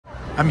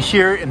I'm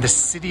here in the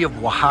city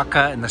of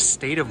Oaxaca, in the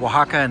state of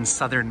Oaxaca in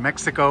southern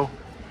Mexico.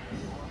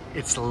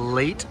 It's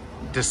late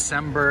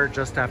December,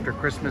 just after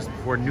Christmas,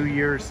 before New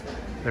Year's.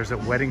 There's a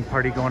wedding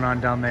party going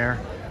on down there.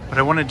 But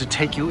I wanted to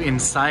take you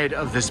inside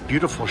of this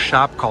beautiful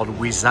shop called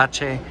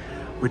Huizache,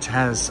 which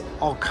has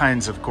all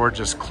kinds of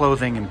gorgeous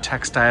clothing and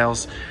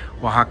textiles.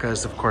 Oaxaca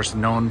is, of course,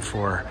 known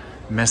for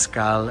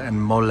mezcal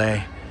and mole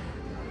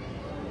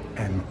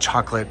and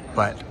chocolate,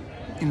 but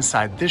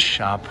inside this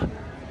shop,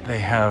 they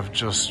have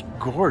just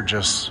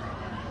gorgeous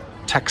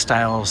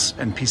textiles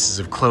and pieces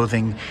of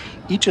clothing.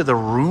 Each of the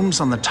rooms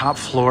on the top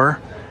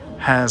floor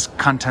has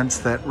contents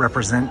that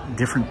represent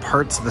different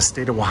parts of the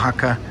state of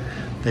Oaxaca.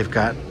 They've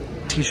got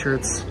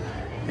t-shirts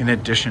in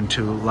addition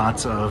to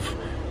lots of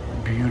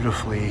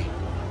beautifully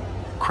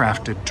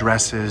crafted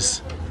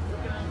dresses,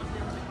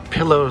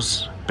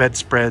 pillows,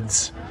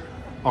 bedspreads,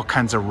 all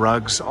kinds of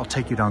rugs. I'll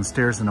take you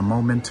downstairs in a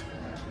moment.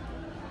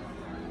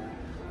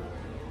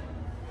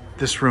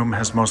 This room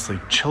has mostly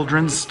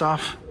children's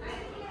stuff.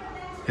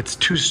 It's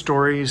 2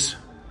 stories.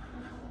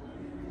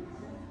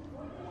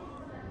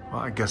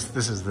 Well, I guess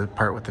this is the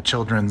part with the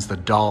children's, the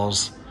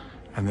dolls,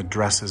 and the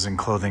dresses and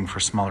clothing for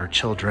smaller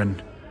children.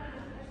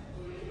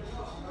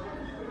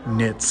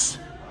 Knits,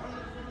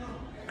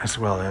 as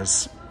well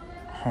as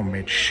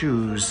homemade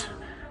shoes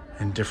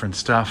and different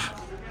stuff.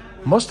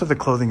 Most of the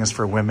clothing is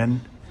for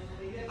women.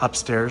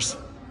 Upstairs,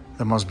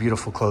 the most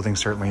beautiful clothing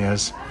certainly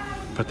is,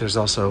 but there's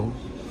also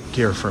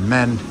gear for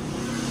men.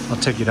 I'll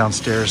take you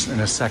downstairs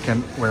in a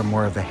second where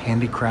more of the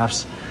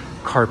handicrafts,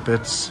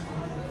 carpets,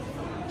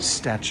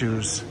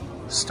 statues,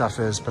 stuff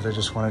is, but I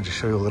just wanted to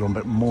show you a little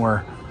bit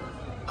more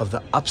of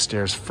the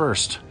upstairs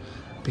first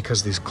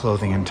because these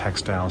clothing and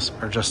textiles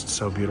are just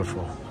so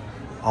beautiful.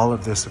 All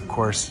of this, of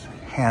course,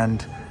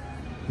 hand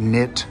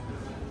knit.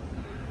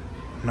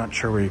 I'm not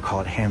sure where you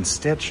call it, hand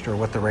stitched or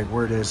what the right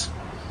word is,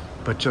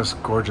 but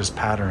just gorgeous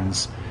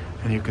patterns.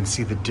 And you can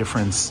see the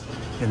difference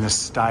in the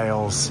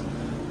styles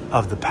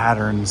of the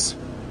patterns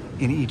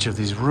in each of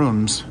these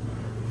rooms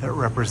that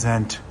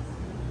represent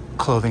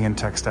clothing and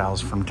textiles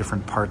from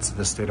different parts of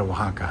the state of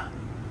Oaxaca.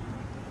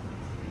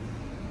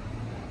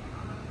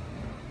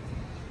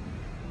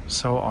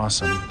 So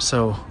awesome.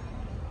 So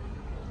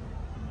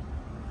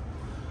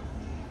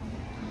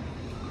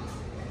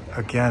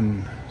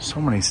again,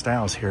 so many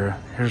styles here.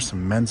 Here's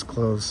some men's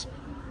clothes.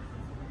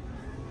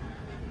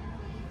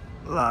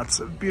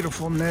 Lots of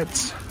beautiful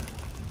knits.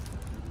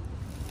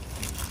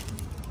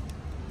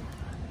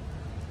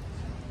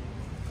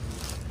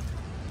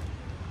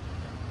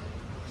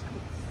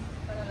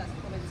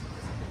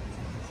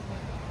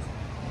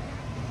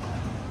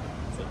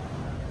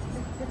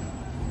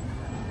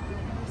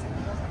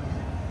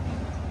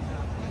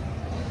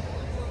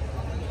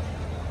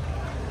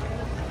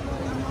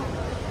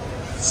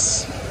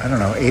 I don't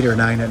know, 8 or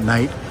 9 at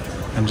night,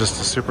 and just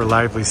a super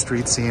lively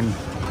street scene.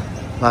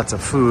 Lots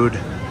of food,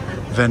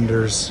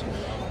 vendors,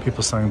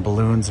 people selling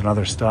balloons and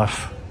other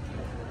stuff.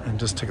 And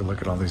just take a look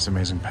at all these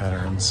amazing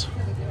patterns.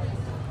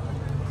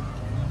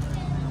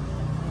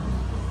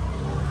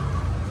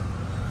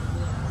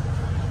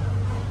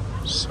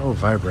 So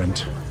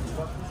vibrant.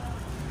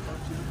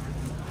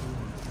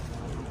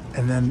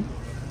 And then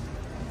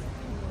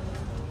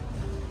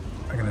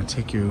I'm gonna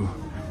take you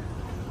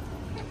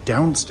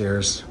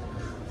downstairs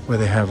where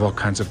they have all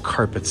kinds of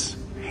carpets,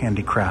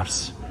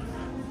 handicrafts,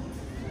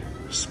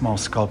 small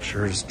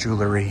sculptures,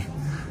 jewelry,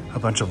 a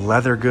bunch of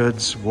leather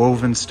goods,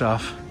 woven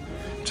stuff.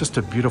 Just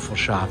a beautiful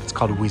shop. It's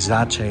called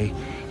Huizache,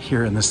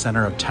 here in the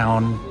center of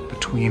town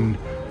between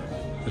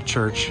the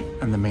church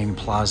and the main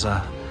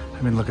plaza.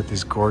 I mean, look at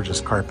these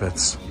gorgeous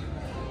carpets.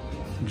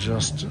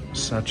 Just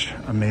such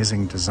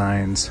amazing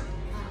designs.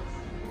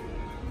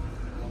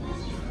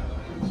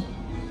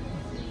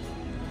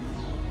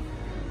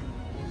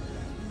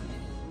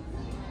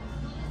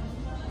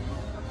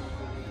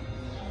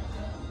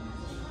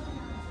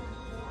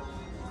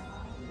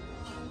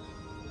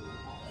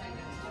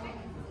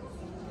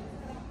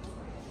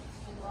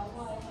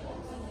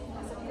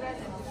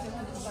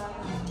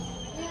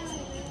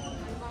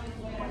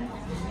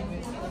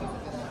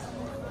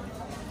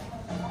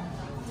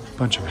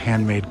 Bunch of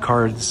handmade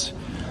cards.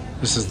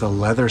 This is the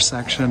leather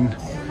section.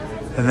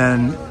 And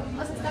then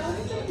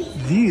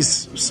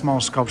these small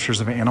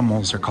sculptures of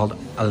animals are called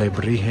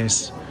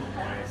alebrijes.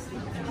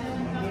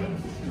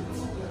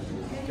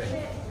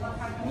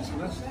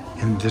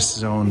 In this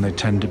zone, they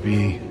tend to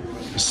be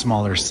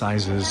smaller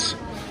sizes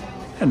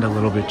and a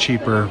little bit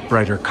cheaper,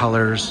 brighter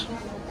colors.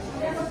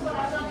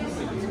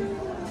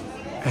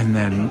 And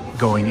then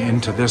going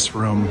into this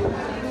room,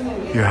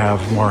 you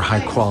have more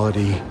high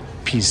quality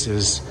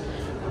pieces.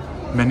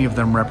 Many of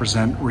them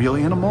represent real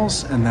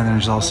animals, and then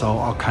there's also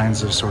all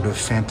kinds of sort of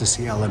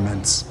fantasy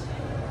elements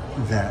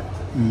that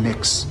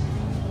mix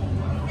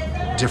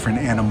different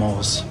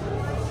animals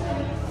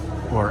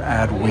or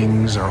add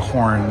wings or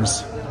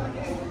horns.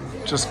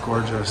 Just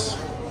gorgeous.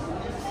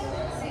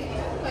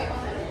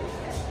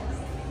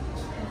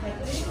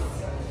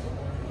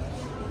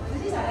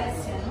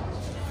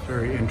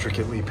 Very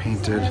intricately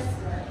painted.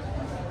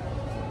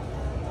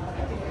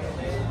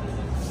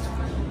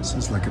 This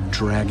is like a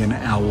dragon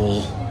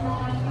owl,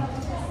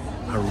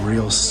 a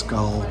real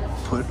skull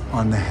put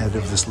on the head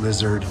of this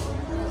lizard.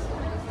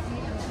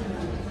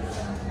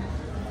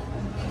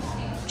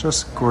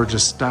 Just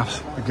gorgeous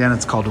stuff. Again,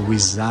 it's called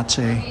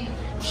huizache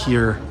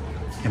here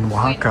in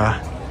Oaxaca,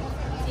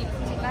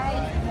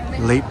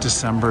 late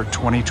December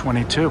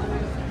 2022.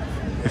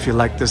 If you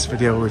like this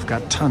video, we've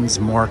got tons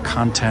more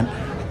content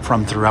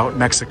from throughout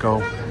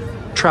Mexico,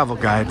 travel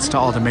guides to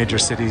all the major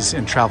cities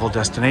and travel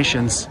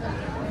destinations,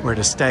 where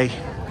to stay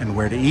and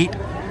where to eat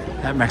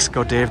at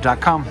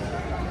MexicoDave.com.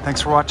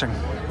 Thanks for watching.